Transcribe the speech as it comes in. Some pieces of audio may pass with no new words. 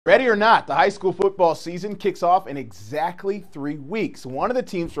Ready or not, the high school football season kicks off in exactly 3 weeks. One of the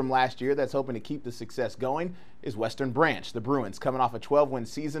teams from last year that's hoping to keep the success going is Western Branch. The Bruins coming off a 12-win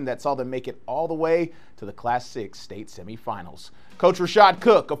season that saw them make it all the way to the Class 6 state semifinals. Coach Rashad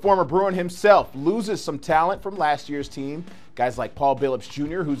Cook, a former Bruin himself, loses some talent from last year's team. Guys like Paul Billups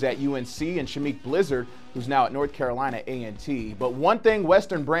Jr., who's at UNC, and Shamik Blizzard, who's now at North Carolina A&T. But one thing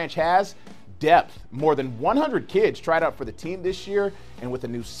Western Branch has: depth. More than 100 kids tried out for the team this year, and with a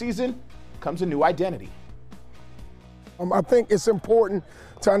new season comes a new identity. I think it's important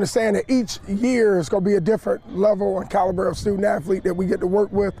to understand that each year is going to be a different level and caliber of student athlete that we get to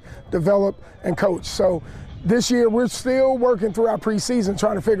work with, develop, and coach. So this year we're still working through our preseason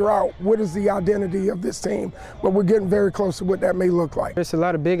trying to figure out what is the identity of this team, but we're getting very close to what that may look like. There's a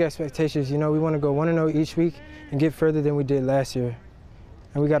lot of big expectations. You know, we want to go 1-0 each week and get further than we did last year.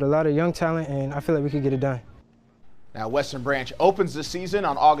 And we got a lot of young talent, and I feel like we could get it done. Now, Western Branch opens the season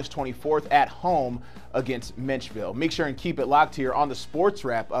on August 24th at home against Menchville. Make sure and keep it locked here on the Sports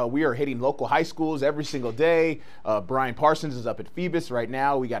Wrap. We are hitting local high schools every single day. Brian Parsons is up at Phoebus right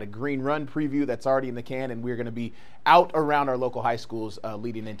now. We got a Green Run preview that's already in the can, and we're going to be out around our local high schools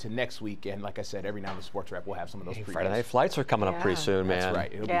leading into next week. And like I said, every now and then the Sports Wrap will have some of those previews. Friday night flights are coming up pretty soon, man. That's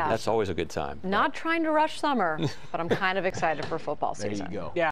right. That's always a good time. Not trying to rush summer, but I'm kind of excited for football season. There you go. Yeah.